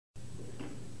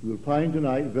You'll find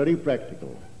tonight very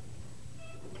practical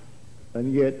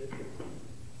and yet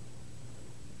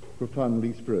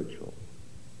profoundly spiritual.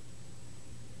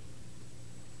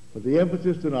 But the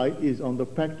emphasis tonight is on the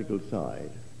practical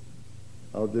side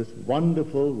of this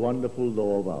wonderful, wonderful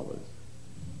law of ours.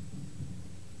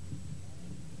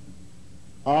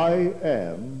 I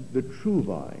am the true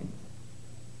vine.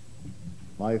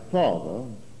 My Father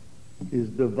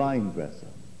is the vine dresser.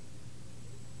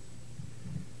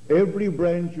 Every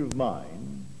branch of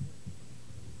mine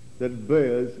that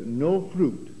bears no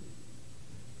fruit,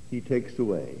 he takes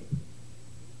away.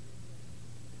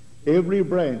 Every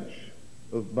branch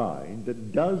of mine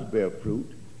that does bear fruit,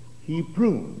 he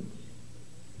prunes,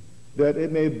 that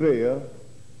it may bear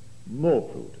more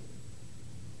fruit.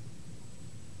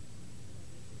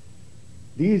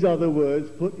 These are the words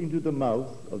put into the mouth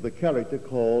of the character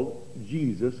called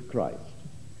Jesus Christ.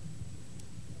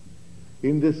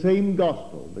 In the same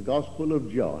gospel, the Gospel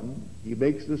of John, he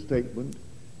makes the statement,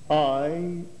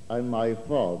 I and my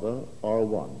Father are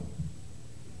one.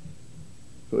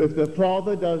 So if the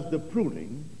Father does the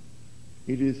pruning,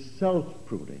 it is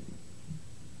self-pruning.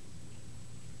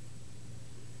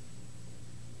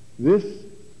 This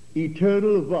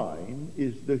eternal vine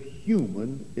is the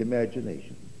human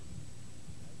imagination.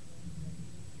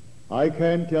 I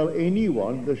can't tell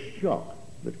anyone the shock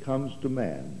that comes to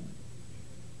man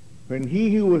when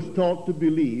he who was taught to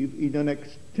believe in an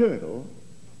external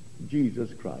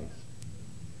Jesus Christ,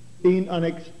 in an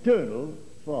external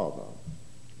Father,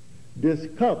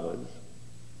 discovers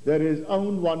that his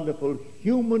own wonderful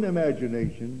human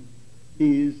imagination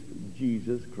is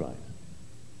Jesus Christ.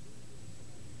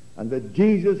 And that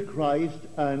Jesus Christ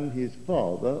and his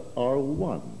Father are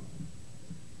one.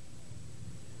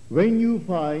 When you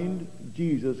find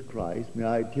Jesus Christ, may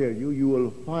I tell you, you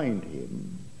will find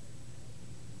him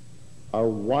a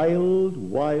wild,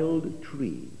 wild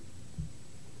tree.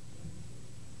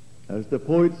 As the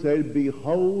poet said,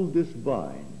 behold this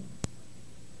vine.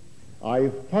 I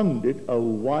found it a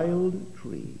wild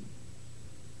tree,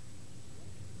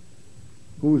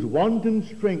 whose wanton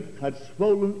strength had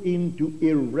swollen into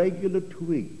irregular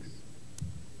twigs.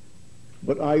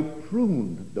 But I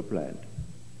pruned the plant,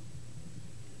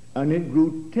 and it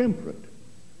grew temperate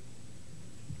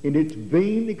in its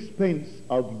vain expense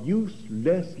of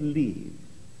useless leaves,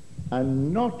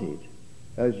 and knotted,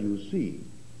 as you see,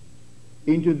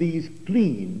 into these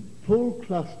clean, full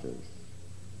clusters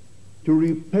to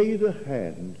repay the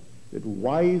hand that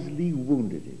wisely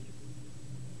wounded it.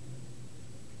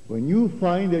 When you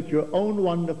find that your own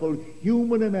wonderful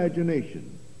human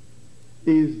imagination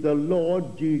is the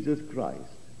Lord Jesus Christ,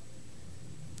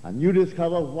 and you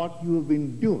discover what you have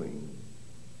been doing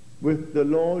with the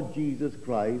Lord Jesus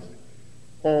Christ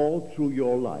all through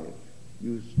your life,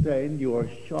 you are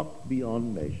shocked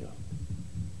beyond measure.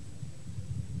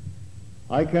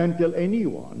 I can't tell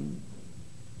anyone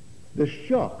the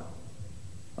shock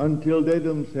until they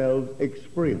themselves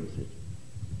experience it.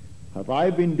 Have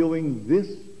I been doing this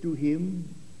to him?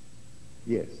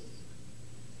 Yes.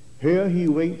 Here he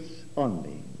waits on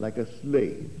me like a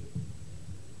slave.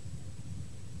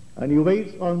 And he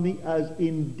waits on me as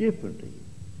indifferently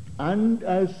and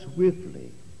as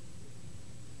swiftly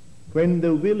when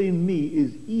the will in me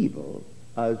is evil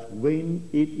as when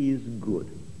it is good.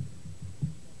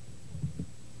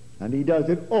 And he does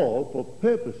it all for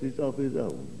purposes of his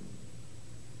own.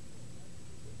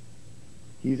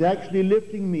 He's actually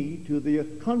lifting me to the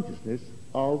consciousness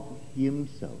of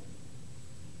himself.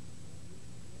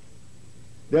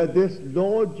 That this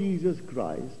Lord Jesus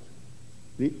Christ,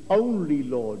 the only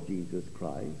Lord Jesus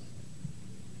Christ,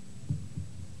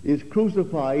 is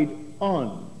crucified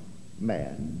on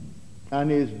man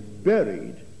and is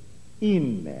buried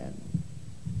in man.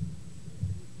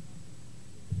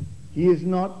 He is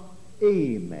not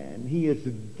a man, he is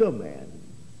the man,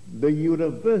 the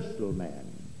universal man,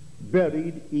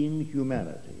 buried in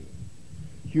humanity.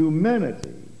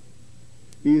 Humanity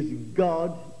is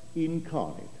God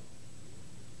incarnate.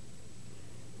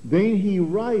 Then he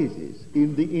rises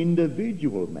in the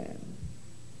individual man,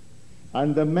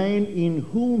 and the man in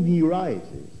whom he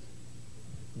rises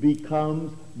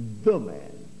becomes the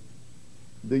man,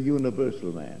 the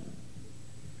universal man.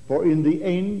 For in the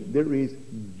end there is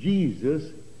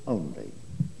Jesus only.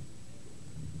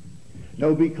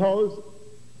 Now, because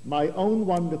my own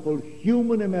wonderful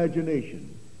human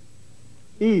imagination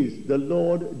is the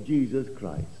Lord Jesus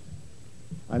Christ,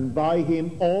 and by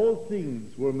him all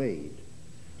things were made,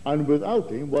 and without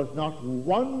him was not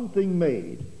one thing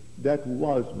made that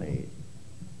was made,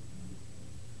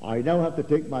 I now have to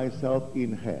take myself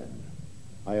in hand.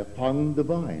 I have found the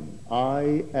vine.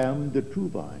 I am the true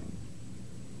vine.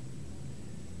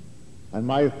 And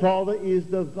my Father is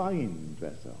the vine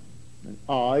dresser, and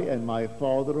I and my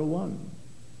Father are one.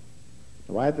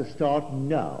 So I have to start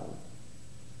now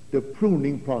the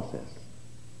pruning process.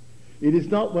 It is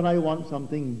not when I want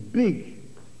something big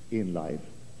in life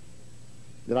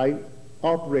that I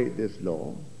operate this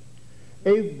law.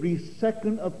 Every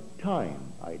second of time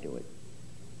I do it.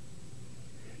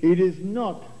 It is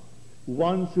not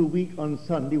once a week on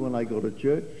Sunday when I go to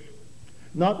church,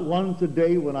 not once a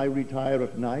day when I retire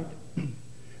at night.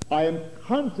 I am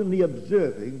constantly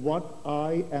observing what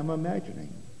I am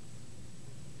imagining.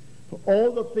 For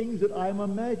all the things that I am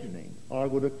imagining are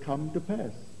going to come to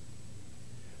pass.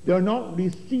 They are not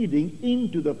receding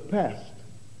into the past.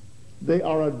 They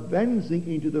are advancing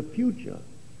into the future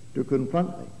to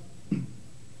confront me.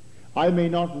 I may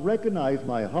not recognize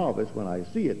my harvest when I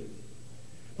see it,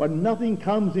 but nothing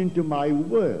comes into my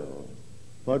world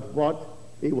but what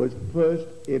it was first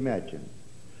imagined.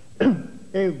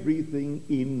 Everything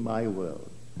in my world.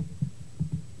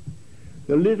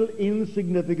 The little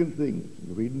insignificant things.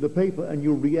 You read in the paper and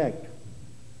you react.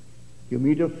 You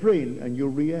meet a friend and you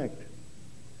react.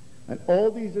 And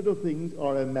all these little things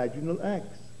are imaginal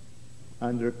acts,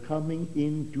 and they're coming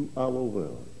into our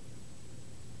world.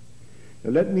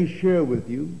 Now let me share with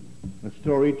you a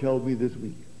story told me this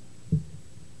week.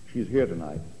 She's here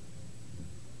tonight.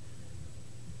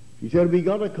 She said, we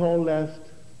got a call last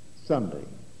Sunday,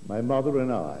 my mother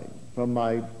and I, from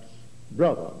my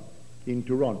brother in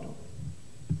Toronto.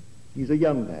 He's a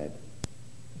young lad,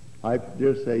 I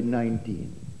dare say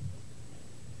 19.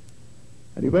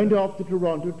 And he went off to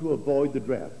Toronto to avoid the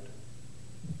draft.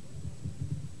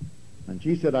 And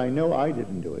she said, I know I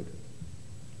didn't do it.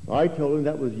 I told him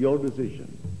that was your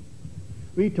decision.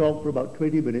 We talked for about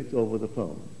 20 minutes over the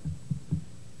phone,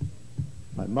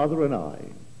 my mother and I.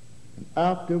 And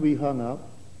after we hung up,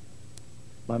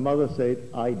 my mother said,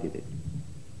 I did it.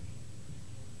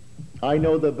 I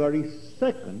know the very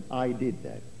second I did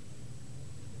that.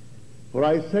 For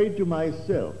I said to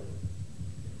myself,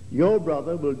 your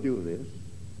brother will do this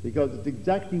because it's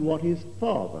exactly what his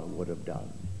father would have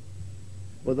done.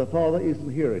 But the father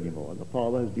isn't here anymore. The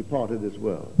father has departed this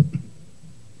world.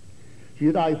 She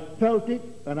said, I felt it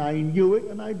and I knew it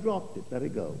and I dropped it. Let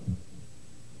it go.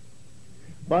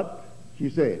 But, she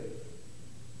said,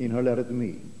 in her letter to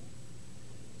me,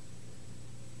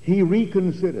 he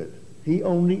reconsidered. He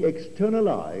only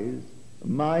externalized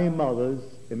my mother's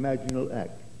imaginal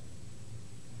act.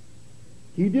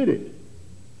 He did it.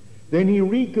 Then he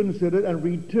reconsidered and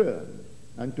returned.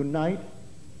 And tonight,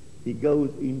 he goes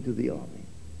into the army.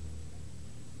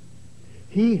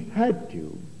 He had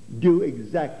to do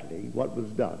exactly what was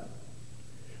done,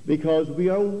 because we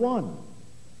are one.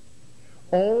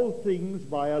 All things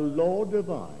by a law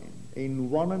divine in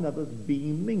one another's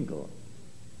being mingled.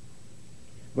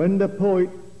 When the poet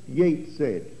Yeats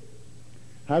said,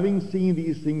 having seen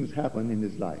these things happen in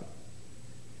his life,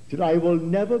 said, I will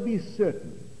never be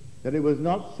certain that it was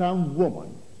not some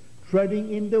woman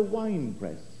treading in the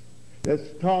winepress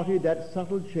that started that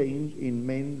subtle change in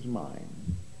men's minds,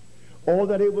 or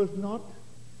that it was not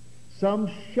some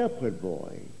shepherd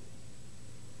boy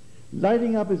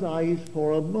lighting up his eyes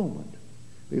for a moment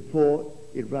before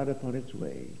it ran upon its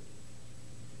way.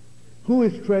 Who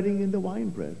is treading in the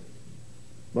winepress?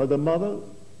 Well, the mother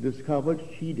discovered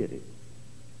she did it.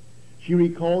 She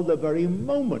recalled the very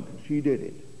moment she did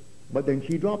it, but then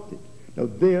she dropped it. Now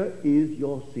there is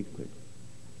your secret.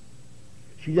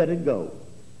 She let it go.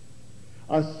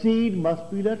 A seed must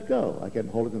be let go. I can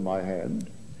hold it in my hand.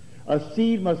 A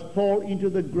seed must fall into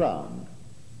the ground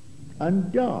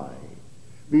and die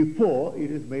before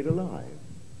it is made alive.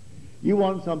 You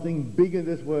want something big in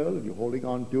this world and you're holding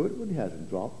on to it, but it hasn't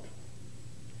dropped.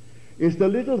 It's the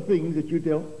little things that you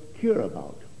don't care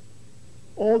about.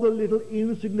 All the little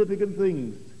insignificant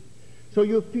things. So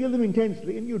you feel them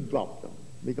intensely and you drop them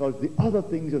because the other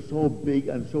things are so big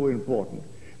and so important.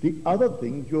 The other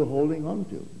things you're holding on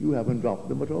to, you haven't dropped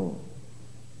them at all.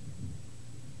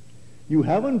 You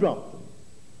haven't dropped them.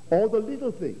 All the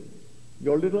little things,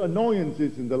 your little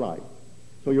annoyances in the life.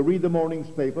 So you read the morning's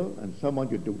paper and someone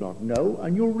you do not know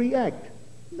and you react.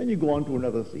 Then you go on to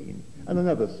another scene and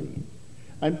another scene.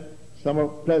 And some are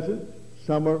pleasant,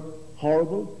 some are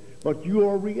horrible, but you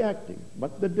are reacting.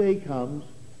 But the day comes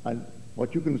and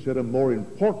what you consider more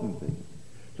important things.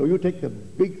 So you take the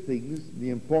big things, the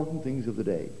important things of the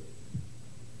day,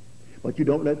 but you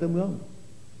don't let them go.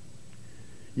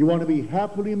 You want to be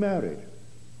happily married.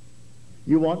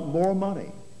 You want more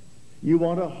money. You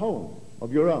want a home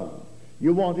of your own.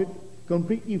 You want it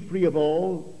completely free of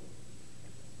all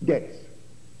debts,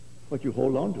 but you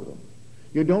hold on to them.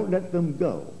 You don't let them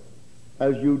go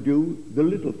as you do the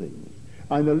little things.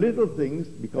 And the little things,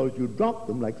 because you drop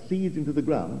them like seeds into the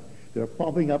ground, they're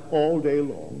popping up all day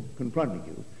long, confronting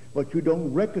you, but you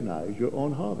don't recognize your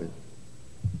own harvest.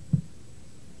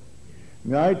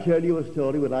 May I tell you a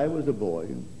story when I was a boy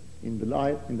in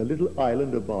the little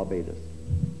island of Barbados.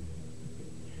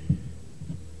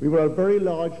 We were a very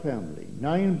large family,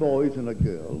 9 boys and a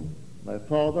girl, my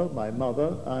father, my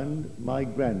mother, and my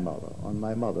grandmother on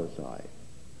my mother's side.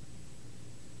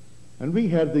 And we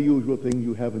had the usual things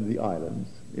you have in the islands.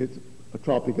 It's a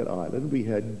tropical island. We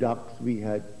had ducks, we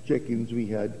had chickens, we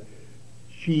had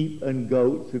sheep and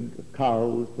goats and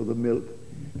cows for the milk,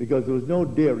 because there was no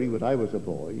dairy when I was a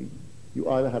boy. You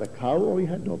either had a cow or you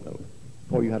had no milk,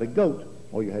 or you had a goat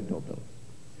or you had no milk,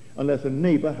 unless a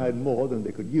neighbor had more than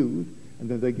they could use, and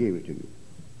then they gave it to you.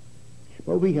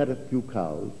 But we had a few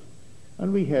cows,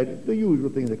 and we had the usual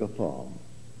thing like a farm.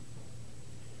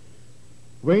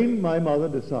 When my mother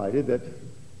decided that,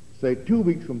 say, 2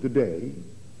 weeks from today,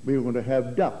 we were going to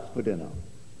have ducks for dinner,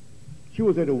 she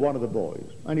would say to one of the boys,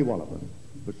 any one of them,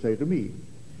 would say to me,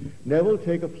 "Neville,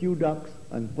 take a few ducks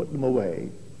and put them away."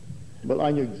 Well,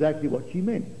 I knew exactly what she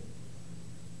meant.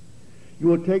 You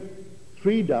would take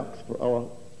 3 ducks for our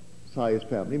size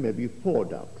family, maybe 4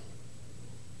 ducks,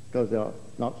 because there are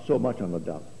not so much on the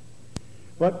duck.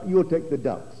 But you would take the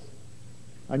ducks,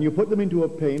 and you put them into a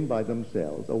pen by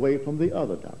themselves, away from the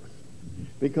other ducks,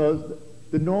 because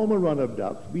the normal run of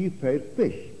ducks, we fed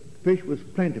fish. Fish was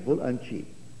plentiful and cheap.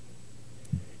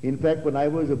 In fact, when I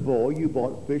was a boy, you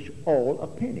bought fish all a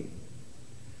penny.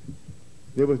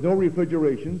 There was no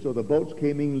refrigeration, so the boats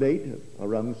came in late,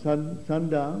 around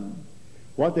sundown.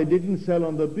 What they didn't sell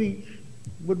on the beach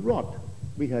would rot.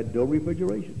 We had no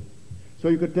refrigeration. So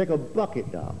you could take a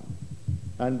bucket down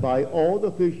and buy all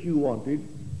the fish you wanted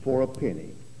for a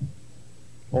penny,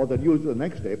 or they'd use it the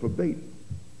next day for bait.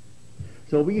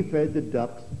 So we fed the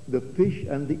ducks the fish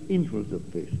and the entrails of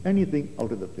fish, anything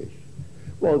out of the fish.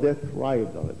 Well, they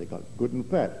thrived on it. They got good and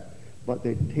fat, but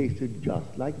they tasted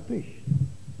just like fish.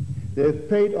 They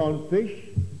fed on fish,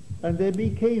 and they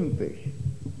became fish.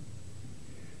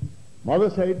 Mother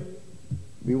said,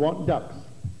 "We want ducks."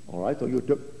 All right, so you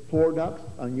took 4 ducks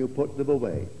and you put them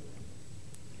away.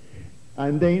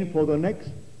 And then for the next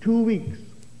 2 weeks,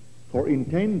 for in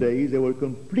 10 days, they will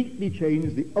completely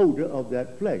change the odor of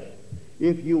that flesh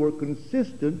if you were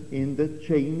consistent in the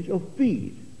change of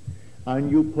feed. And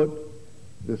you put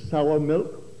the sour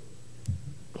milk,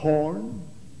 corn,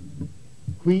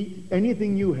 wheat,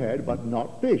 anything you had, but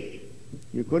not fish.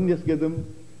 You couldn't just give them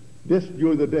this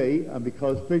during the day, and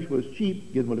because fish was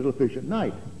cheap, give them a little fish at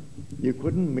night. You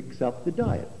couldn't mix up the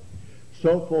diet.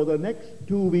 So for the next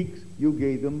 2 weeks, you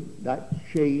gave them that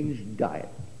changed diet.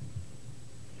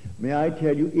 May I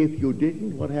tell you, if you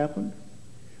didn't, what happened?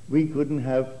 We couldn't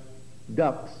have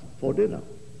ducks for dinner.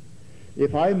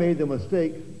 If I made the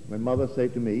mistake, when Mother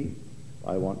said to me,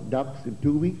 "I want ducks in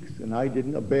 2 weeks," and I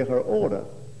didn't obey her order,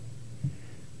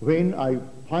 when I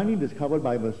finally discovered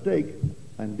my mistake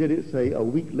and did it, say, a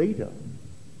week later,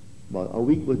 well, a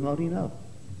week was not enough.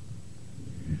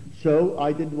 So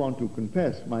I didn't want to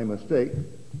confess my mistake,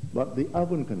 but the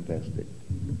oven confessed it.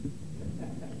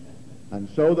 And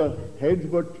so the heads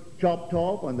were chopped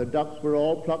off and the ducks were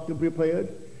all plucked and prepared,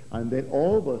 and then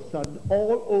all of a sudden,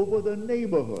 all over the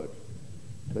neighborhood,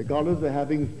 the Goddards were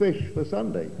having fish for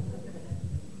Sunday.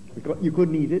 Because you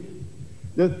couldn't eat it.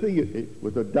 The thing, it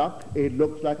was a duck, it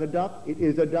looks like a duck, it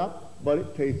is a duck, but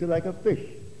it tasted like a fish.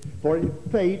 For it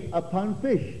fed upon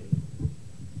fish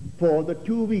for the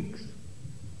 2 weeks,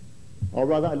 or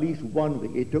rather at least 1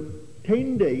 week. It took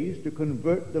 10 days to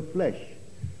convert the flesh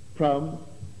from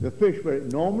the fish where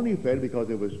it normally fed because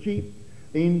it was cheap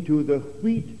into the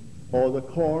wheat or the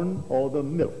corn or the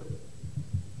milk.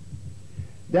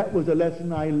 That was a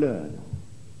lesson I learned.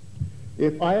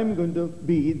 If I am going to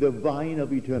be the vine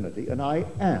of eternity, and I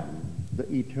am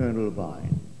the eternal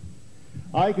vine,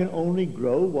 I can only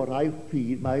grow what I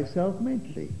feed myself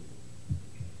mentally.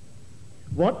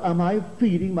 What am I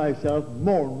feeding myself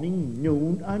morning,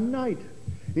 noon, and night?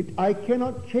 I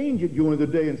cannot change it during the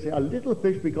day and say a little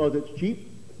fish because it's cheap.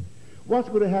 What's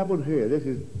going to happen here? This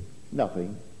is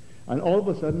nothing. And all of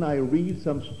a sudden I read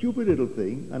some stupid little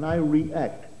thing and I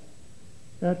react.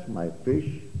 That's my fish.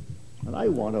 And I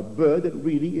want a bird that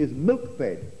really is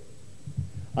milk-fed.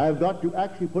 I've got to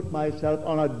actually put myself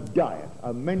on a diet,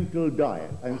 a mental diet,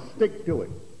 and stick to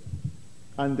it.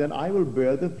 And then I will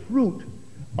bear the fruit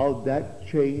of that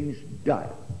changed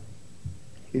diet.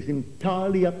 It's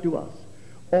entirely up to us.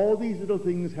 All these little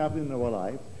things happen in our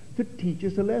life to teach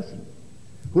us a lesson.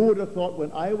 Who would have thought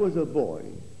when I was a boy,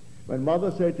 when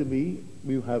Mother said to me,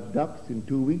 "We have ducks in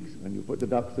 2 weeks," and you put the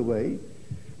ducks away,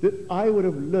 that I would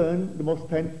have learned the most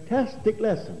fantastic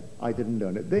lesson. I didn't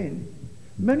learn it then.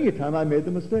 Many a time I made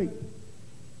the mistake.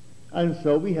 And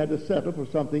so we had to settle for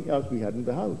something else we had in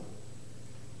the house.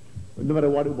 No matter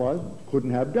what it was,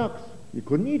 couldn't have ducks. You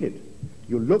couldn't eat it.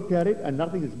 You looked at it, and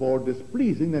nothing is more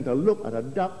displeasing than to look at a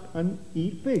duck and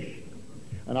eat fish.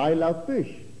 And I love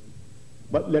fish.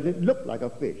 But let it look like a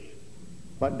fish.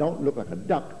 But don't look like a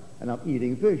duck, and I'm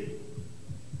eating fish.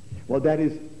 Well, that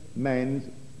is man's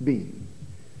being.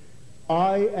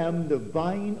 I am the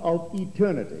vine of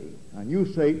eternity. And you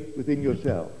say within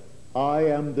yourself, I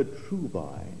am the true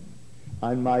vine,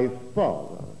 and my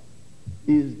Father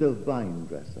is the vine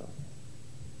dresser.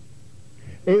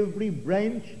 Every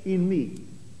branch in me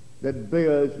that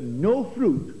bears no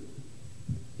fruit,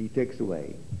 he takes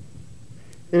away.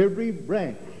 Every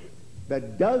branch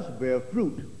that does bear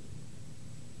fruit,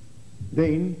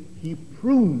 then he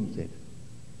prunes it,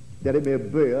 that it may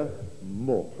bear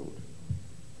more fruit.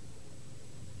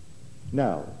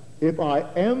 Now, if I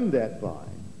am that vine,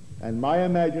 and my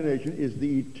imagination is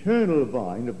the eternal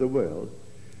vine of the world,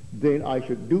 then I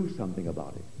should do something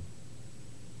about it.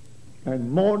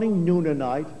 And morning, noon, and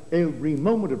night, every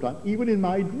moment of time, even in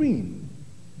my dream,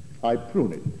 I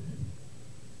prune it.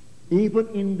 Even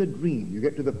in the dream, you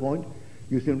get to the point,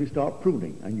 you simply start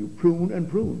pruning, and you prune and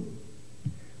prune.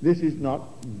 This is not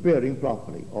bearing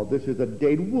properly, or this is a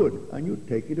dead wood, and you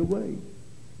take it away.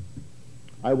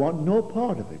 I want no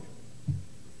part of it.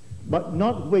 But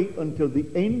not wait until the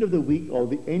end of the week or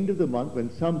the end of the month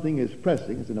when something is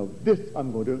pressing and say, no, this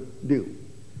I'm going to do.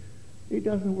 It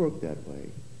doesn't work that way.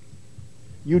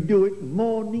 You do it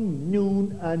morning,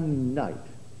 noon, and night.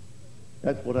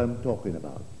 That's what I'm talking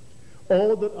about.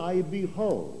 All that I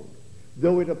behold,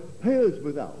 though it appears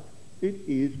without, it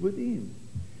is within,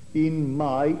 in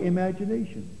my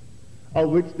imagination,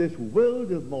 of which this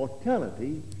world of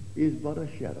mortality is but a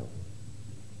shadow.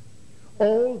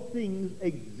 All things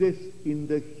exist in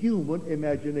the human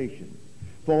imagination,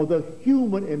 for the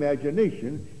human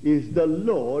imagination is the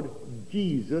Lord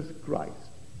Jesus Christ.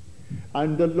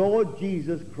 And the Lord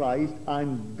Jesus Christ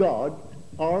and God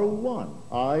are one.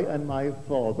 I and my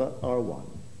Father are one.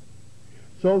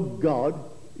 So God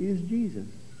is Jesus.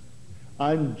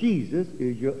 And Jesus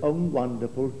is your own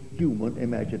wonderful human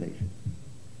imagination.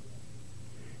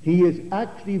 He is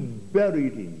actually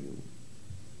buried in you.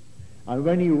 And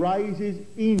when he rises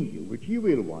in you, which he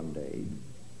will one day,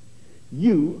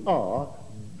 you are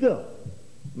the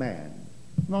man,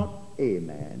 not a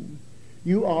man.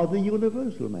 You are the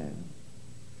universal man.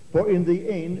 For in the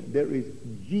end, there is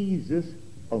Jesus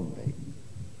only.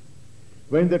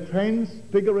 When the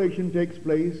transfiguration takes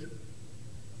place,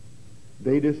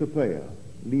 they disappear,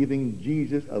 leaving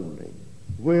Jesus only.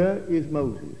 Where is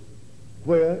Moses?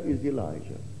 Where is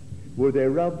Elijah? Were they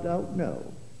rubbed out? No.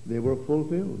 They were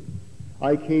fulfilled.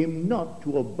 I came not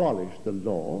to abolish the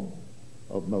law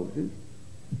of Moses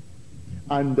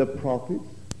and the prophets.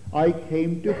 I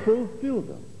came to fulfill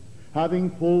them.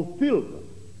 Having fulfilled them,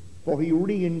 for he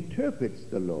reinterprets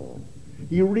the law.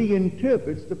 He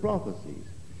reinterprets the prophecies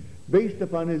based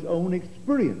upon his own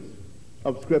experience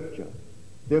of Scripture.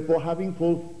 Therefore, having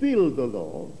fulfilled the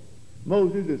law,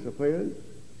 Moses disappears.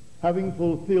 Having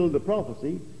fulfilled the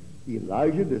prophecy,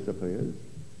 Elijah disappears.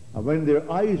 And when their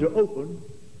eyes are opened,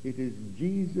 it is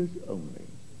Jesus only.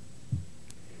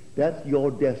 That's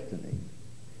your destiny.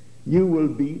 You will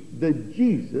be the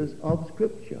Jesus of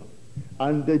Scripture.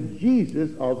 And the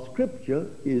Jesus of Scripture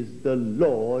is the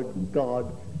Lord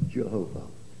God Jehovah.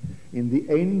 In the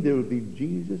end, there will be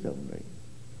Jesus only.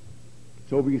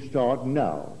 So we start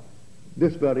now,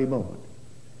 this very moment,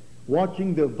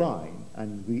 watching the vine,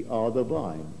 and we are the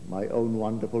vine, my own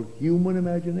wonderful human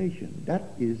imagination. That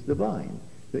is the vine,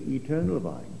 the eternal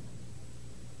vine.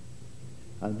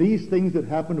 And these things that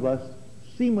happen to us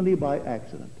seemingly by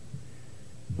accident,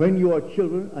 when you are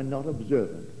children and not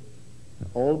observant,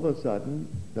 all of a sudden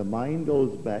the mind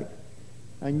goes back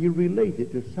and you relate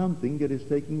it to something that is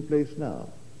taking place now.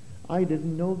 I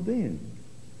didn't know then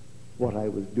what I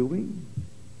was doing.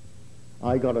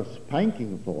 I got a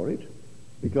spanking for it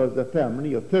because the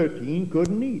family of 13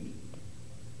 couldn't eat.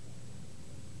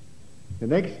 The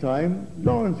next time,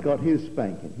 Lawrence got his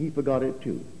spanking. He forgot it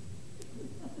too.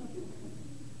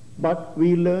 But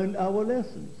we learned our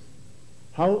lessons.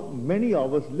 How many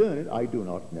of us learn it, I do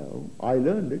not know. I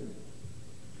learned it.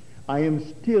 I am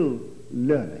still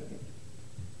learning it.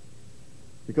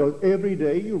 Because every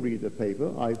day you read the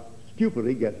paper. I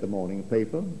stupidly get the morning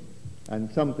paper,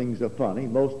 and some things are funny,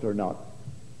 most are not.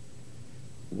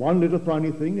 One little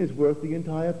funny thing is worth the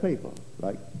entire paper,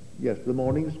 like yesterday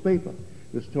morning's paper.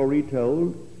 The story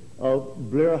told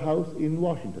of Blair House in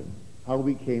Washington, how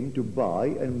we came to buy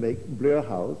and make Blair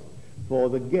House for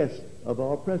the guest of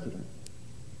our president.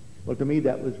 Well, to me,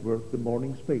 that was worth the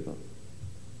morning's paper.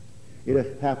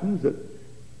 It happens that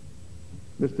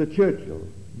Mr. Churchill,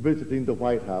 visiting the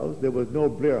White House, there was no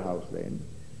Blair House then.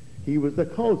 He was the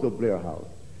cause of Blair House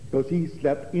because he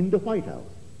slept in the White House.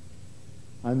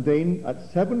 And then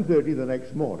at 7:30 the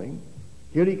next morning,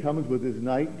 here he comes with his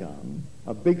nightgown,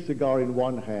 a big cigar in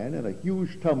one hand and a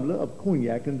huge tumbler of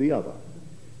cognac in the other,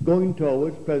 going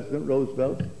towards President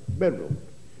Roosevelt's bedroom.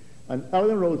 And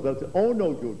Eleanor Roosevelt said, "Oh,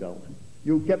 no, you don't.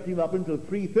 You kept him up until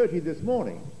 3:30 this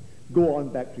morning. Go on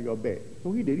back to your bed."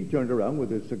 So he did. He turned around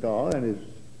with his cigar and his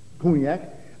cognac,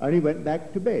 and he went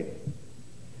back to bed.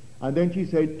 And then she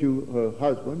said to her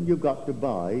husband, "You've got to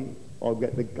buy, or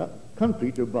get the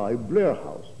country to buy Blair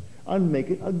House and make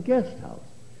it a guest house.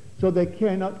 So they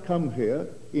cannot come here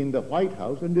in the White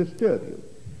House and disturb you.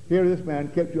 Here this man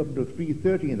kept you up until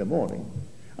 3:30 in the morning,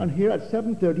 and here at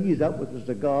 7:30 he's out with a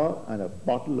cigar and a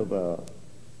bottle of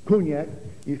cognac.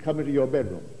 He's coming to your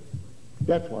bedroom.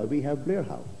 That's why we have Blair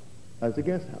House as a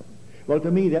guest house." Well,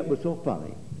 to me that was so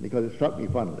funny, because it struck me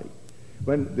funnily.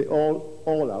 When they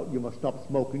all out, you must stop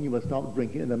smoking, you must stop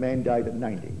drinking, and the man died at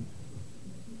 90.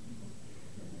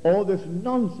 All this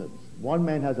nonsense. One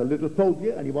man has a little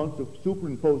phobia and he wants to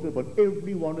superimpose it upon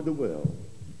everyone in the world.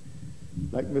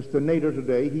 Like Mr. Nader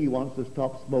today, he wants to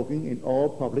stop smoking in all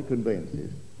public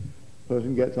conveyances.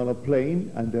 Person gets on a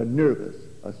plane and they're nervous.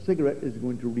 A cigarette is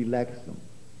going to relax them.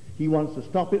 He wants to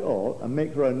stop it all and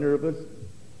make her a nervous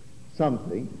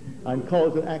something and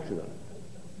cause an accident.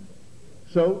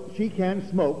 So she can't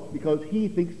smoke because he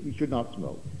thinks he should not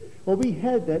smoke. Well, we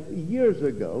had that years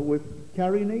ago with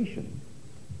Carrie Nation.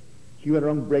 She went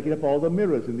around breaking up all the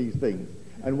mirrors in these things.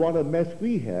 And what a mess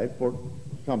we had for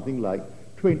something like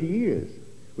 20 years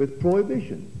with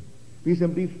prohibition. We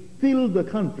simply filled the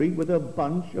country with a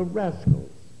bunch of rascals.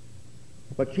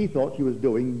 But she thought she was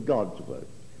doing God's work.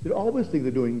 They always think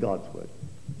they're doing God's work.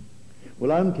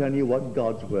 Well, I'm telling you what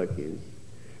God's work is.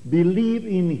 Believe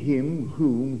in him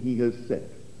whom he has sent.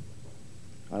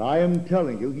 And I am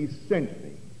telling you, he sent me.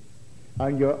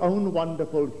 And your own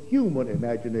wonderful human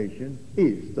imagination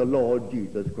is the Lord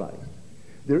Jesus Christ.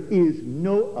 There is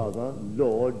no other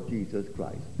Lord Jesus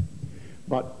Christ.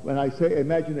 But when I say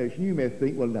imagination, you may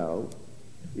think, well, no,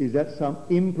 is that some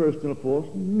impersonal force?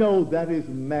 No, that is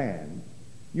man.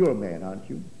 You're a man, aren't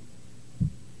you?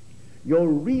 Your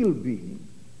real being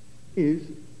is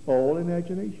all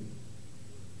imagination.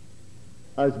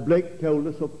 As Blake told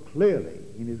us so clearly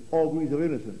in his Auguries of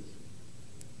Innocence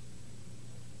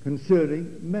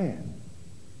concerning man.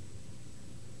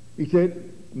 He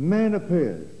said, man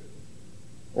appears,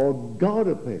 or God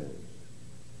appears,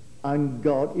 and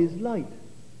God is light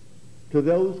to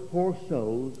those poor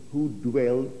souls who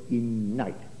dwell in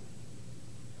night.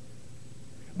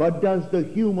 But does the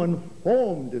human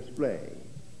form display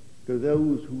to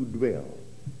those who dwell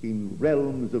in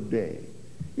realms of day?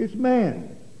 It's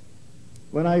man.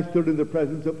 When I stood in the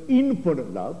presence of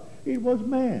infinite love, it was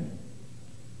man.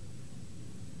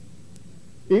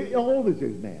 It always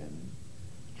is man.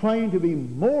 Trying to be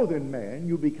more than man,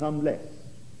 you become less.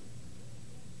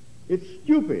 It's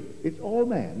stupid. It's all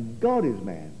man. God is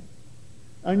man.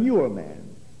 And you are man.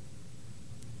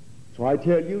 So I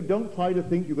tell you, don't try to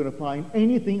think you're going to find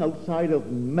anything outside of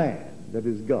man that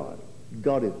is God.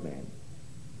 God is man.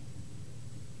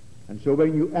 And so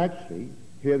when you actually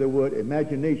hear the word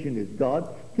imagination is God,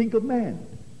 think of man.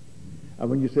 And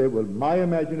when you say, well, my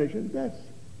imagination, that's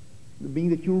the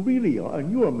being that you really are,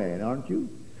 and you're a man, aren't you?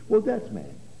 Well, that's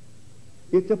man.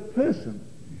 It's a person,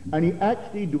 and he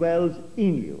actually dwells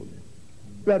in you,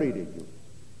 buried in you.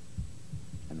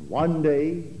 And one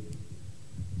day,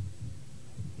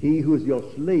 he who is your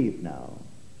slave now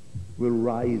will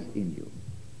rise in you.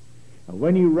 And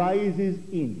when he rises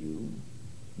in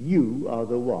you, you are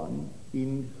the one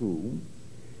in whom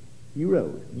he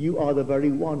rose. You are the very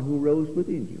one who rose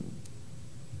within you.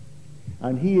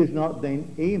 And he is not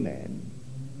then a man.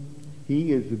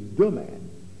 He is the man,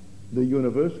 the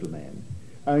universal man.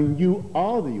 And you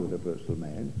are the universal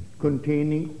man,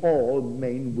 containing all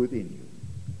men within you.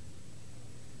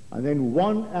 And then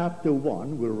one after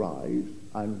one will rise,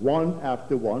 and one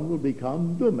after one will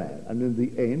become the man. And in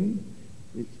the end,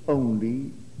 it's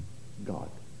only God.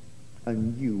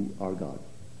 And you are God.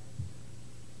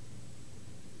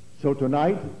 So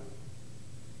tonight,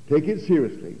 take it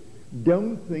seriously.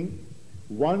 Don't think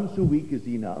once a week is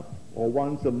enough, or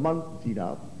once a month is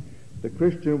enough. The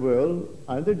Christian world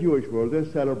and the Jewish world, they're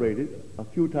celebrated a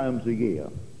few times a year.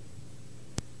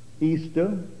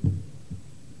 Easter,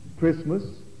 Christmas,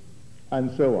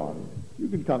 and so on. You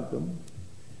can count them.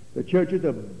 The churches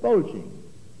are bulging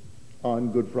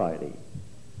on Good Friday.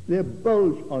 They're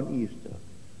bulged on Easter,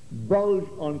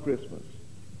 bulged on Christmas,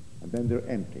 and then they're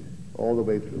empty all the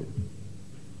way through.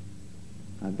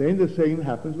 And then the same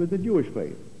happens with the Jewish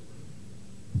faith.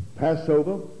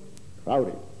 Passover,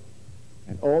 crowded.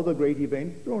 And all the great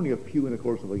events, there are only a few in the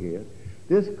course of a year.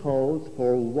 This calls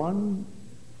for one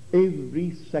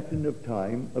every second of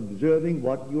time observing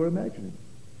what you're imagining.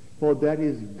 For that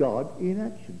is God in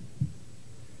action.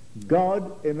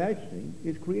 God imagining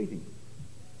is creating.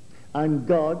 And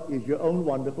God is your own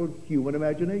wonderful human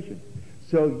imagination.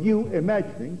 So you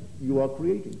imagining, you are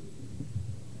creating.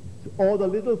 So all the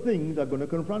little things are going to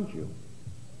confront you.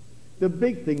 The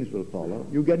big things will follow.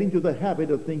 You get into the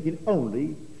habit of thinking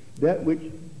only that which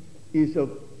is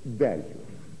of value.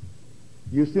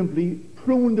 You simply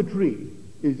prune the tree.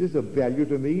 Is this of value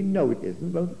to me? No, it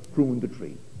isn't. Well, prune the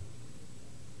tree.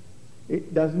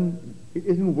 It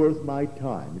isn't worth my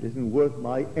time. It isn't worth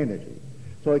my energy.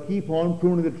 So I keep on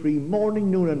pruning the tree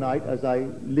morning, noon, and night as I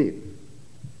live.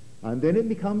 And then it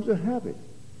becomes a habit.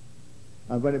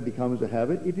 And when it becomes a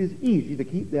habit, it is easy to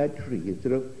keep that tree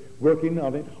instead of working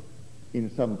on it in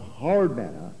some hard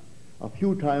manner a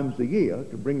few times a year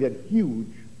to bring that huge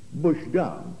bush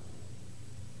down.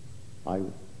 I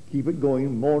keep it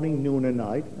going morning, noon, and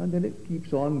night, and then it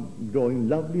keeps on growing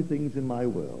lovely things in my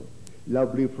world.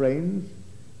 Lovely friends,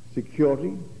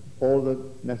 security, all the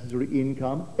necessary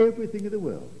income, everything in the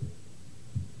world.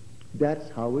 That's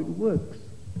how it works.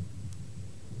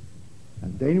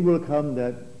 And then will come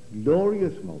that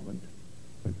glorious moment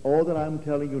when all that I'm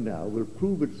telling you now will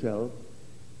prove itself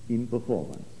in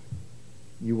performance.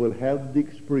 You will have the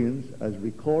experience as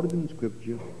recorded in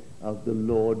Scripture of the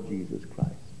Lord Jesus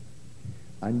Christ.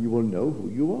 And you will know who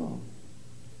you are.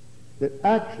 That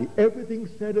actually everything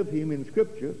said of him in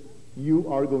Scripture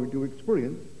you are going to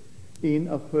experience in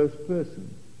a first person.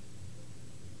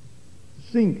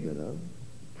 Singular,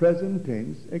 present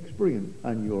tense experience.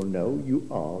 And you'll know you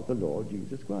are the Lord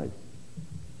Jesus Christ.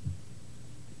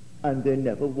 And there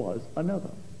never was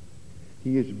another.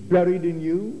 He is buried in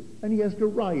you, and he has to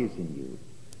rise in you.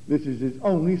 This is his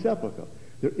only sepulchre.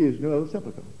 There is no other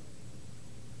sepulchre.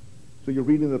 So you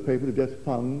read in the paper they just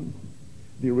found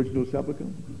the original sepulchre.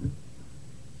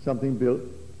 Something built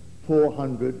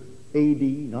 400 AD,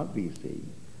 not BC,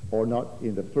 or not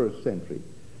in the first century,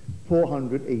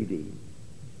 400 AD.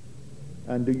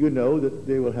 And do you know that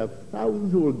they will have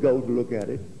thousands who will go to look at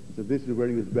it? So this is where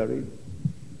he was buried.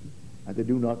 And they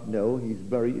do not know he's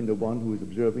buried in the one who is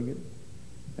observing it,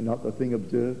 and not the thing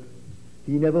observed.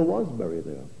 He never was buried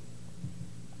there.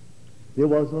 There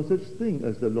was no such thing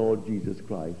as the Lord Jesus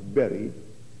Christ buried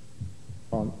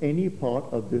on any part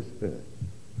of this earth.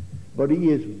 But he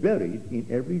is buried in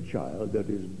every child that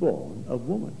is born of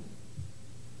woman.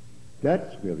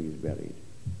 That's where he's buried.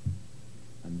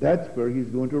 And that's where he's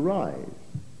going to rise.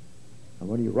 And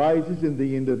when he rises in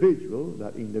the individual,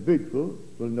 that individual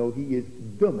will know he is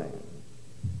the man.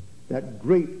 That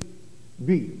great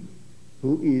being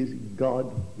who is God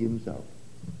himself.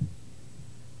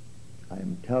 I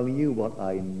am telling you what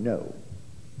I know.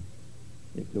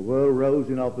 If the world rose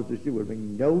in opposition, it would make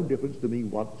no difference to me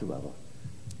whatsoever.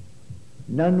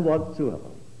 None whatsoever.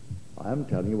 I am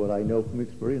telling you what I know from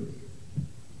experience.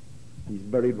 He's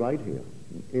buried right here,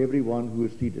 in everyone who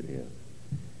is seated here.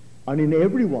 And in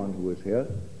everyone who is here,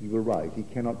 he will rise. He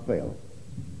cannot fail.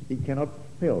 He cannot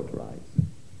fail to rise.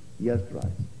 He has to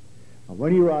rise. And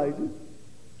when he rises,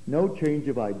 no change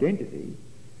of identity,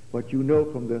 but you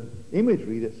know from the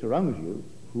imagery that surrounds you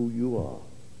who you are.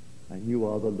 And you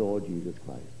are the Lord Jesus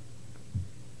Christ.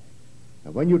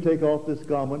 And when you take off this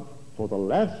garment for the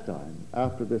last time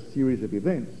after this series of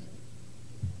events,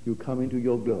 you come into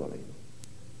your glory.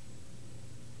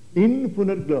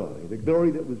 Infinite glory, the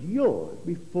glory that was yours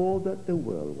before that the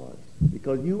world was.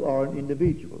 Because you are an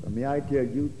individual. And may I tell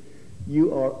you,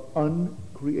 you are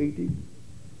uncreated.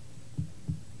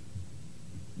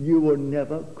 You were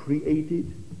never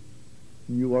created.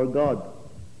 You are God.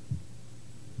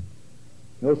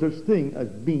 No such thing as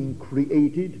being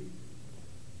created.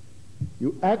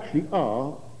 You actually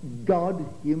are God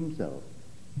himself.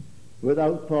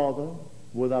 Without father,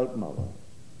 without mother.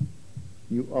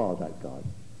 You are that God.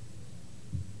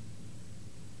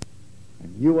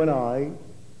 And you and I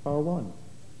are one.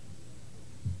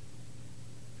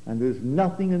 And there's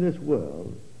nothing in this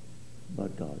world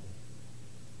but God.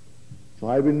 So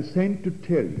I've been sent to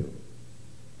tell you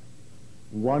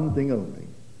one thing only,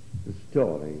 the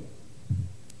story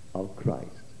of Christ.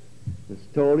 The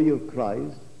story of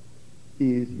Christ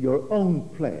is your own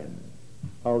plan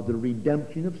of the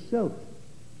redemption of self.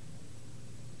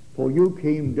 For you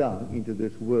came down into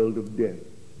this world of death.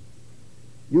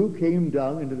 You came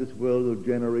down into this world of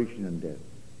generation and death,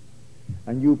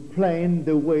 and you planned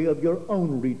the way of your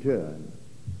own return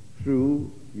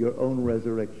through your own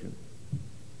resurrection.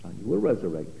 And you will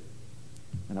resurrect,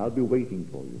 and I'll be waiting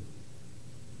for you,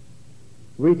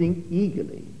 waiting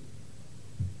eagerly,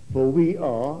 for we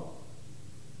are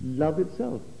love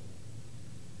itself.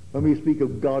 When we speak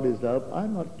of God is love,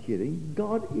 I'm not kidding.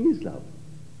 God is love,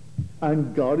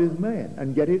 and God is man,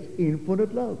 and yet it's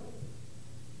infinite love.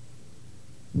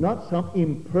 Not some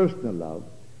impersonal love.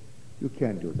 You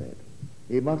can't do that.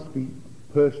 It must be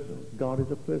personal. God is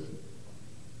a person,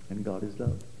 and God is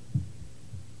love.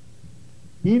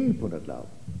 Infinite love.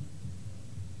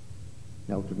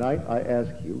 Now tonight I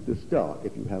ask you to start,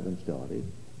 if you haven't started,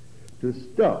 to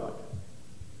start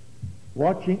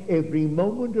watching every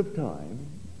moment of time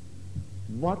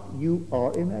what you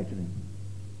are imagining.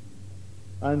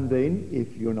 And then,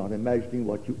 if you're not imagining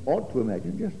what you ought to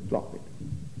imagine, just drop it.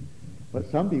 But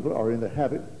some people are in the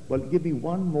habit, well, give me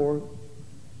one more,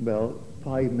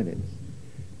 5 minutes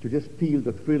to just feel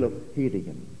the thrill of hating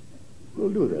him. We'll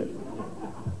do that.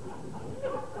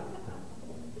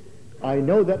 I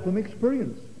know that from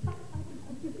experience.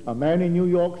 A man in New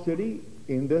York City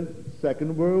in the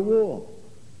Second World War.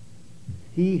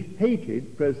 He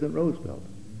hated President Roosevelt.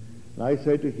 And I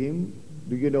said to him,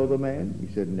 do you know the man?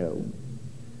 He said, no.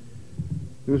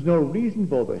 There was no reason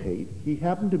for the hate. He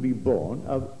happened to be born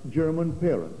of German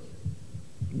parents.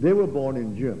 They were born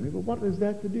in Germany, but what has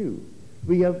that to do?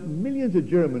 We have millions of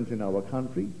Germans in our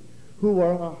country who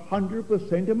are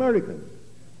 100% Americans.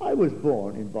 I was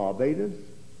born in Barbados,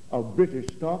 of British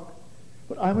stock,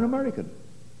 but I'm an American.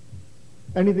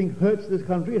 Anything hurts this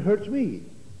country, it hurts me.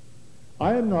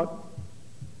 I am not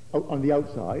on the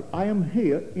outside. I am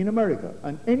here in America,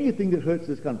 and anything that hurts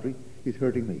this country is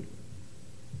hurting me.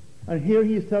 And here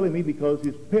he is telling me, because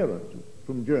his parents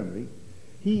from Germany,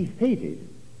 he hated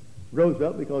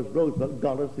Roosevelt because Roosevelt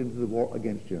got us into the war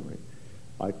against Germany.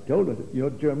 I told him, you know,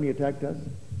 Germany attacked us.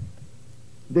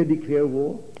 They declared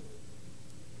war.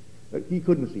 He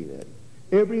couldn't see that.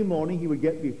 Every morning he would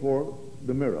get before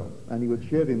the mirror, and he would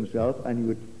shave himself, and he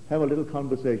would have a little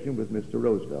conversation with Mr.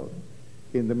 Roosevelt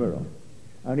in the mirror.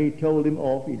 And he told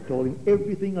him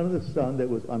everything under the sun that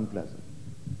was unpleasant.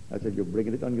 I said, you're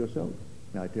bringing it on yourself.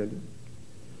 May I tell you?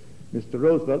 Mr.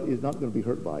 Roosevelt is not going to be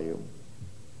hurt by you,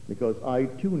 because I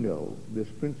too know this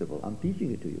principle. I'm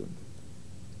teaching it to you.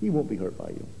 He won't be hurt by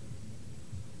you.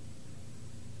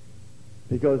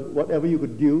 Because whatever you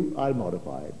could do, I'll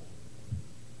modify it.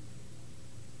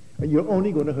 And you're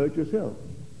only going to hurt yourself.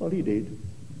 Well, he did.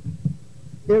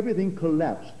 Everything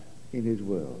collapsed in his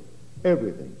world.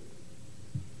 Everything.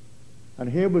 And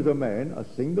here was a man, a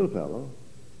single fellow.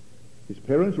 His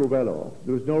parents were well off.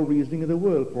 There was no reasoning in the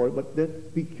world for it, but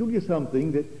that peculiar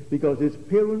something that because his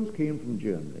parents came from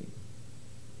Germany.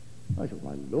 I said,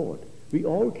 my Lord, we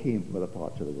all came from other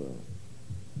parts of the world.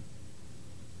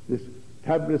 This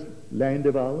fabulous land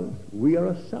of ours, we are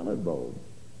a salad bowl.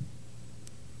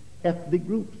 Ethnic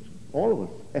groups, all of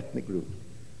us ethnic groups.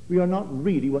 We are not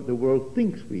really what the world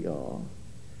thinks we are,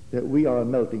 that we are a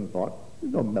melting pot.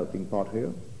 There's no melting pot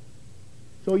here.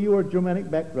 So you are Germanic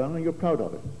background and you're proud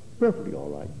of it. Perfectly all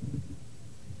right.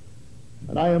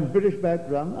 And I am British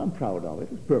background, I'm proud of it.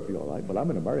 It's perfectly all right, but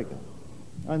I'm an American.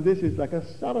 And this is like a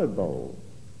salad bowl,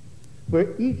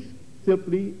 where each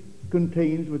simply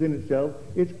contains within itself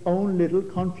its own little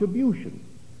contribution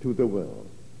to the world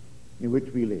in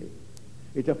which we live.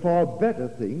 It's a far better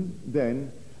thing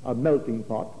than a melting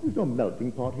pot. There's no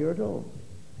melting pot here at all.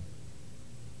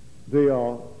 They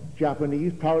are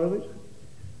Japanese, proud of it.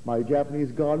 My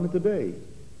Japanese gardener today,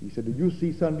 he said, did you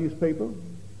see Sunday's paper?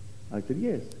 I said,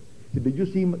 yes. He said, did you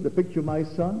see the picture of my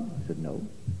son? I said, no.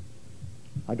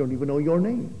 I don't even know your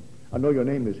name. I know your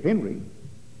name is Henry.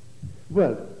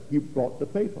 Well, he brought the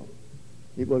paper.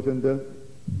 It was in the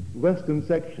western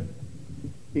section,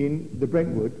 in the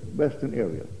Brentwood western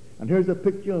area. And here's a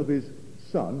picture of his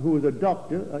son, who is a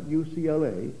doctor at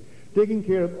UCLA, taking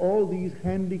care of all these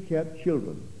handicapped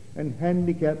children and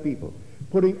handicapped people,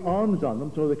 putting arms on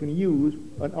them so they can use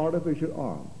an artificial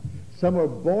arm. Some are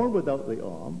born without the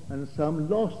arm, and some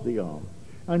lost the arm.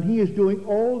 And he is doing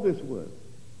all this work.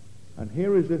 And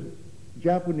here is this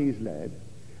Japanese lad,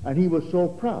 and he was so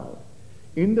proud.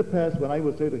 In the past, when I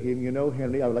would say to him, you know,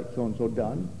 Henry, I would like so-and-so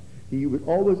done, he would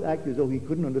always act as though he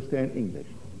couldn't understand English.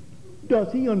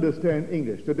 Does he understand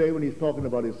English today when he's talking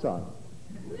about his son?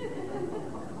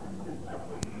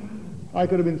 I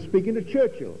could have been speaking to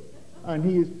Churchill, and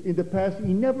he is, in the past,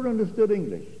 he never understood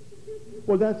English.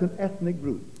 Well, that's an ethnic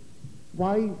group.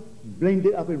 Why blend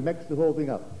it up and mix the whole thing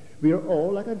up? We are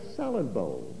all like a salad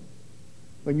bowl.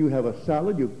 When you have a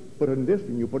salad, you put in this,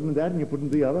 and you put in that, and you put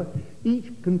in the other. Each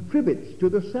contributes to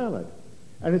the salad,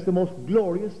 and it's the most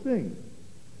glorious thing.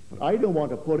 But I don't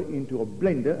want to put it into a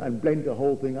blender and blend the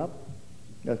whole thing up.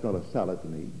 That's not a salad to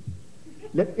me.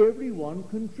 Let everyone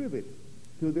contribute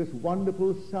to this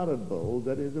wonderful salad bowl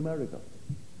that is America.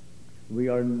 We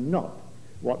are not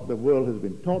what the world has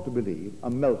been taught to believe,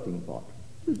 a melting pot.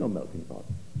 There's no melting pot.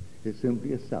 It's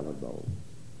simply a salad bowl.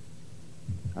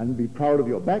 And be proud of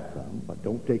your background, but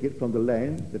don't take it from the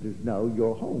land that is now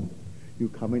your home. You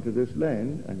come into this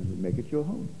land and you make it your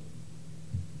home.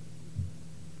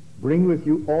 Bring with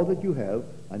you all that you have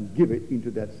and give it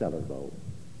into that salad bowl.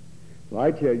 So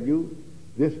I tell you,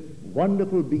 this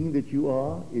wonderful being that you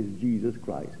are is Jesus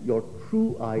Christ. Your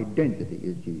true identity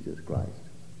is Jesus Christ.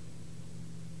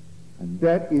 And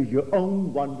that is your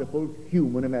own wonderful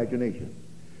human imagination.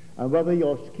 And whether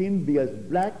your skin be as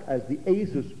black as the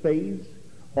ace of spades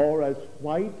or as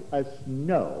white as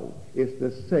snow, it's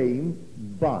the same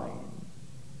vine.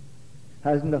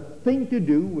 Has nothing to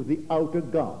do with the outer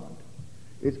garment.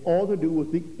 It's all to do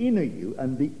with the inner you,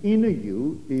 and the inner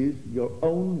you is your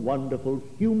own wonderful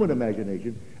human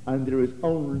imagination, and there is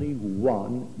only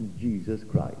one Jesus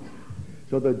Christ.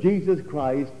 So the Jesus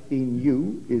Christ in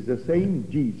you is the same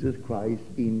Jesus Christ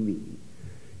in me.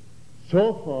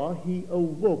 So far, he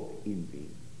awoke in me,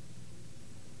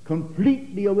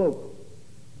 completely awoke,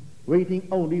 waiting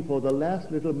only for the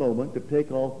last little moment to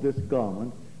take off this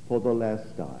garment for the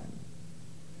last time.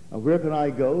 And where can I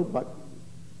go but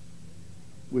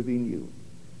within you?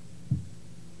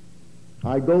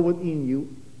 I go within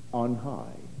you on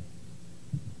high.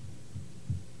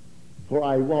 For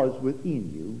I was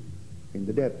within you in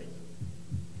the depths.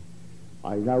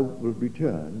 I now will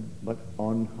return, but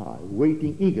on high,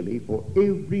 waiting eagerly for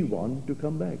everyone to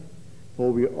come back,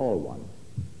 for we are all one.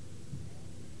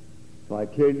 So I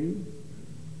tell you,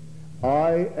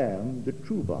 I am the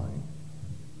true vine,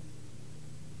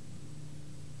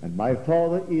 and my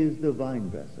Father is the vine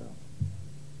dresser.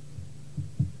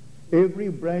 Every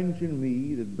branch in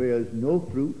me that bears no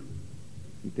fruit,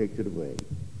 he takes it away.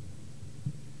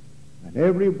 And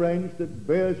every branch that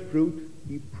bears fruit,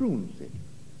 he prunes it,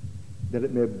 that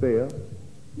it may bear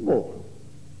more fruit.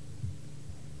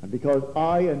 And because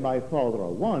I and my Father are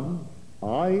one,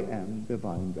 I am the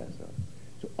vine dresser.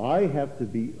 So I have to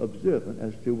be observant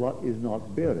as to what is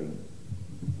not bearing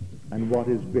and what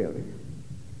is bearing.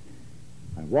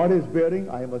 And what is bearing,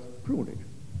 I must prune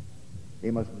it.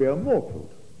 It must bear more fruit.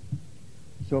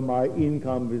 So my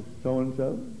income is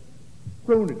so-and-so,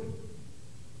 prune it,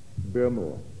 bear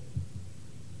more.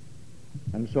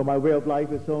 And so my way of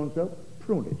life is so-and-so,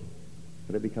 prune it,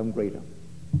 that it become greater.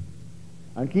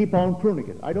 And keep on pruning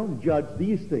it. I don't judge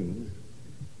these things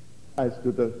as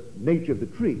to the nature of the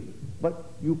tree, but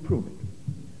you prune it,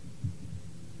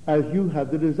 as you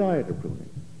have the desire to prune it.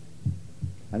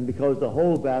 And because the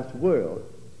whole vast world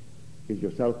is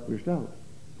yourself.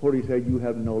 For he said, you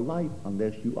have no life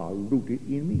unless you are rooted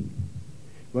in me.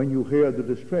 When you hear the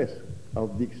distress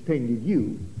of the extended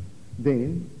you,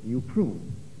 then you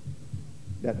prune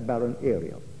that barren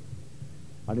area.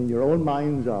 And in your own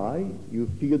mind's eye, you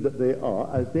feel that they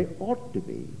are as they ought to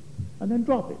be, and then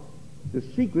drop it. The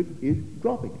secret is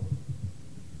dropping it.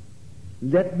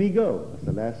 Let me go. That's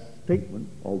the last statement,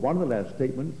 or one of the last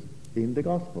statements in the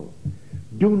gospel.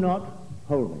 Do not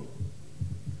hold me.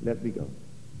 Let me go.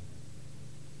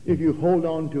 If you hold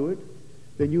on to it,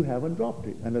 then you haven't dropped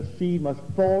it. And a seed must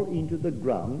fall into the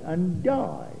ground and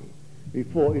die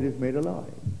before it is made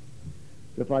alive.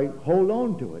 So if I hold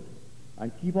on to it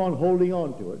and keep on holding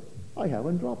on to it, I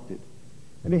haven't dropped it.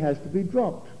 And it has to be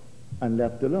dropped and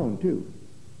left alone too.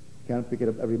 Can't pick it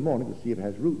up every morning to see if it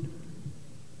has root.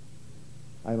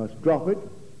 I must drop it,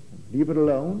 leave it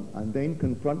alone, and then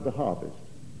confront the harvest.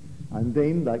 And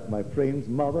then, like my friend's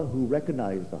mother who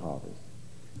recognized the harvest,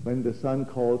 when the son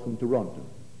calls from Toronto,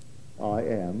 I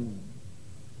am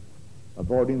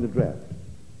avoiding the draft.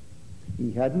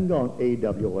 He hadn't gone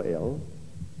AWOL.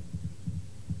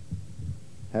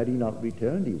 Had he not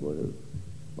returned, he would have.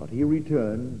 But he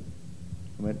returned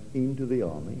and went into the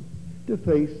army to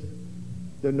face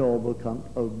the noble count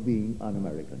of being an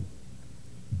American.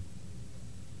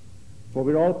 For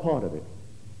we're all part of it.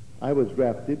 I was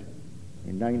drafted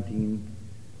in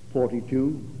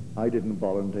 1942. I didn't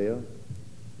volunteer.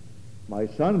 My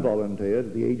son volunteered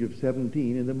at the age of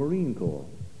 17 in the Marine Corps,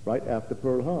 right after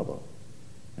Pearl Harbor.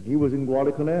 And he was in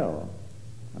Guadalcanal.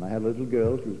 And I had a little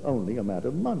girl. She was only a matter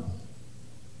of months.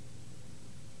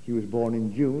 She was born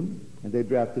in June, and they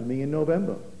drafted me in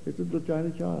November. It's a little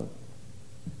China child.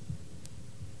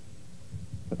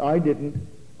 But I didn't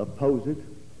oppose it.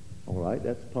 All right,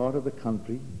 that's part of the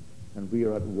country, and we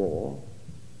are at war.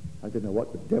 I didn't know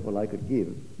what the devil I could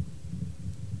give,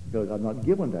 because I'm not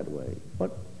given that way.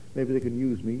 But maybe they can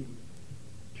use me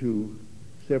to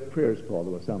say prayers for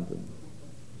them or something.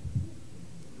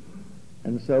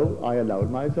 And so I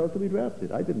allowed myself to be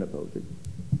drafted. I didn't oppose it.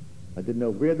 I didn't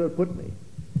know where they'd put me.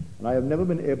 And I have never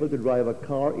been able to drive a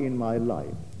car in my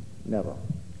life. Never.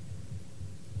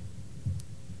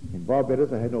 In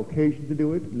Barbados, I had no occasion to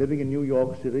do it. Living in New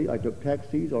York City, I took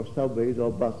taxis or subways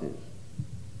or buses.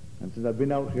 And since I've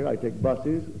been out here, I take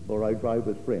buses or I drive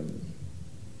with friends.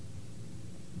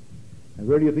 And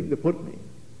where do you think they put me?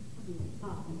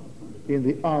 In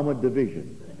the armored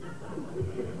division.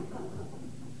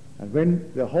 And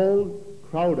when the whole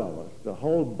crowd of us, the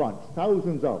whole bunch,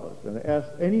 thousands of us, and I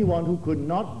asked anyone who could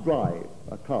not drive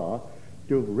a car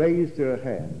to raise their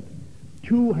hand,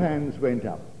 2 hands went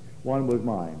up. One was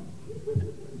mine.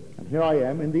 And here I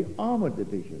am in the armored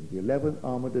division, the 11th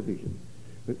armored division,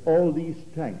 with all these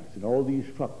tanks and all these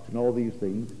trucks and all these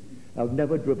things. I've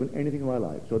never driven anything in my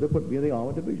life, so they put me in the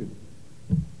armored division.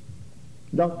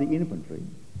 Not the infantry.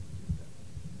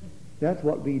 That's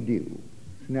what we do.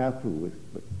 Snafu,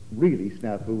 but really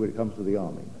snafu when it comes to the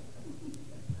army.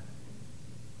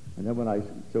 And then when I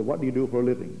said, so what do you do for a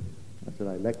living? I said,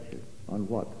 I lecture. On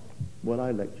what? Well,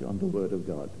 I lecture on the Word of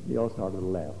God. They all started to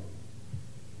laugh.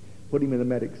 Put him in the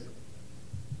medics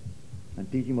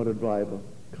and teach him how to drive a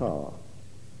car.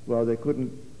 Well, they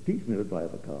couldn't teach me to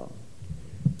drive a car.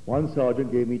 One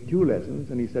sergeant gave me 2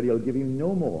 lessons, and he said he'll give him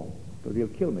no more, because he'll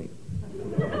kill me.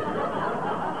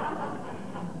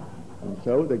 And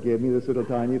so they gave me this little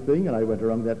tiny thing, and I went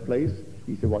around that place.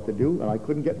 He said what to do, and I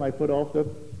couldn't get my foot off the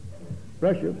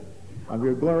pressure. And we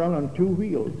were going around on 2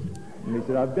 wheels. And he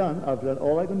said, I've done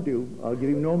all I can do. I'll give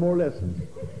him no more lessons.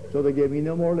 So they gave me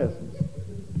no more lessons.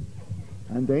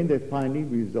 And then they finally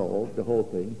resolved the whole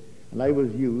thing, and I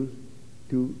was used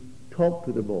to talk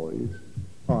to the boys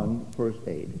on first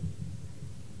aid.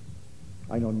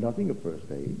 I know nothing of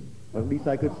first aid, but at least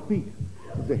I could speak.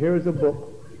 So here's a book.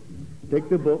 Take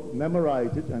the book,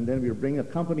 memorize it, and then we'll bring a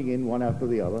company in one after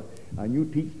the other, and you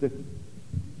teach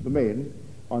the men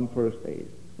on first aid.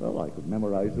 Well, I could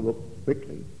memorize the book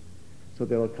quickly. So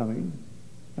they were coming,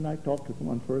 and I talked to them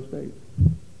on first aid.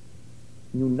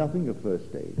 Knew nothing of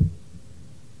first aid,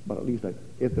 but at least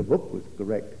if the book was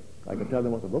correct, I could tell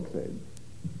them what the book said.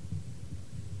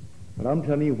 But I'm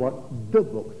telling you what the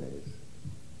book says,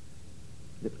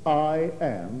 that I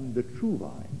am the true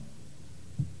vine,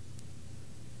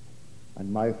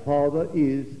 and my Father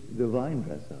is the vine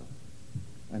dresser,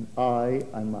 and I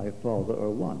and my Father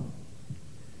are one.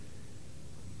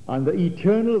 And the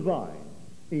eternal vine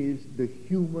is the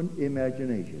human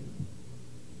imagination.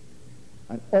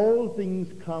 And all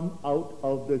things come out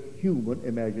of the human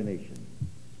imagination.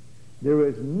 There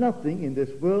is nothing in this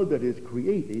world that is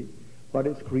created, but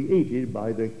it's created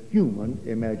by the human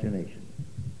imagination.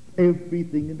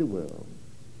 Everything in the world.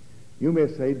 You may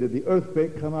say, did the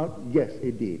earthquake come out? Yes,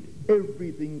 it did.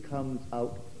 Everything comes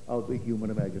out of the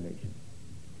human imagination.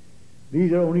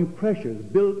 These are only pressures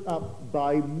built up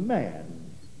by man's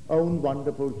own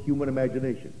wonderful human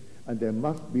imagination, and they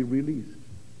must be released.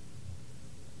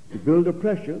 You build a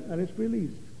pressure, and it's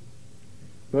released.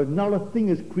 But not a thing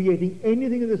is creating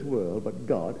anything in this world but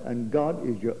God, and God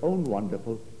is your own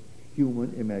wonderful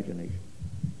human imagination.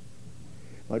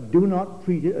 But do not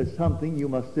treat it as something you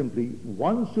must simply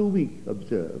once a week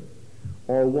observe,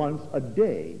 or once a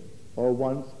day, or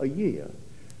once a year.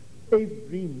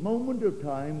 Every moment of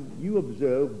time you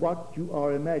observe what you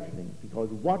are imagining, because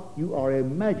what you are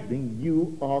imagining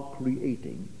you are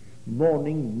creating,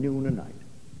 morning, noon, and night.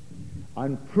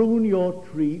 And prune your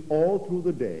tree all through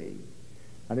the day,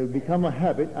 and it will become a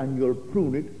habit, and you'll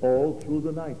prune it all through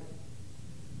the night.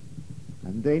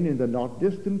 And then in the not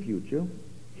distant future,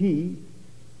 he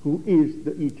who is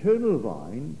the eternal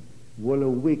vine will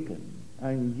awaken,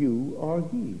 and you are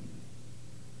he.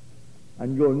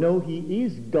 And you'll know he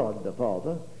is God the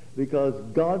Father, because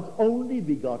God's only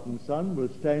begotten Son will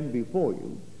stand before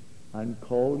you and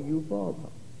call you Father.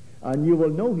 And you will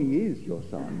know he is your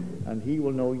Son, and he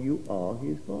will know you are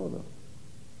his Father.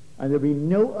 And there'll be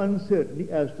no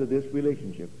uncertainty as to this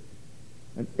relationship.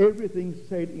 And everything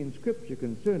said in Scripture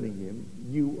concerning him,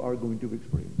 you are going to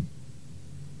experience.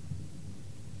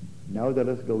 Now let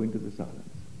us go into the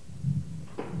silence.